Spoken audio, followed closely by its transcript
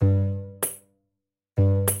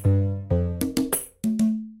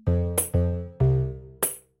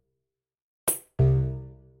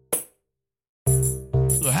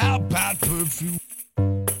perfume.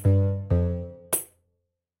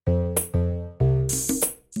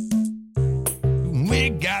 We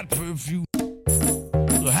got perfume.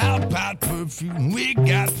 So how about perfume? We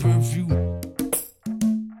got perfume.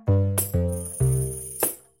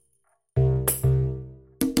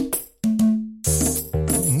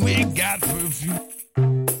 We got perfume.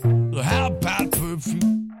 So how about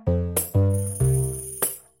perfume?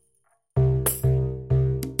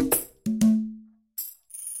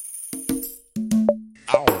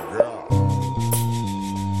 Oh, girl.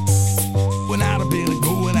 When I'd have been a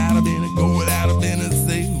going out of been a going out of been a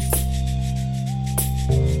sale.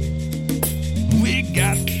 We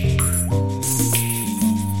got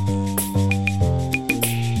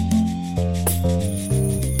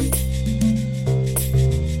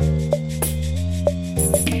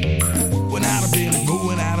when I'd have been a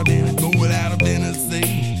going out of been a going out of been a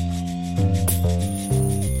sale.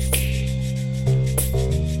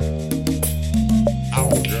 Oh,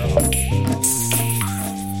 girl.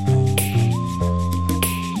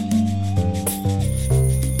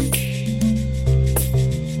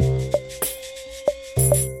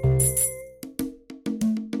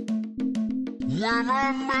 When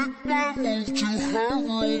I make my move to her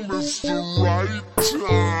room, it's the right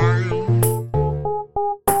time.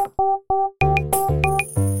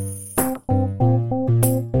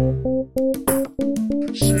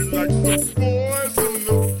 She likes the boys in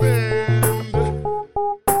the band.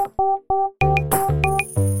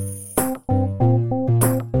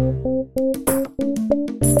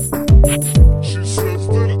 She says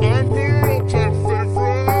that I'm her all-time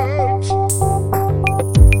favorite.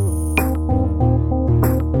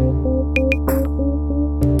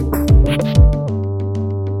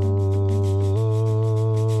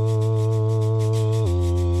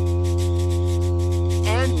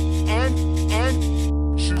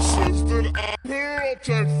 She says that I'm her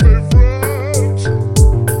all-time favorite.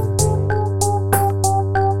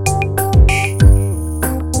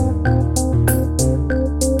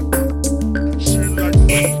 She likes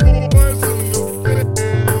the boys in the band.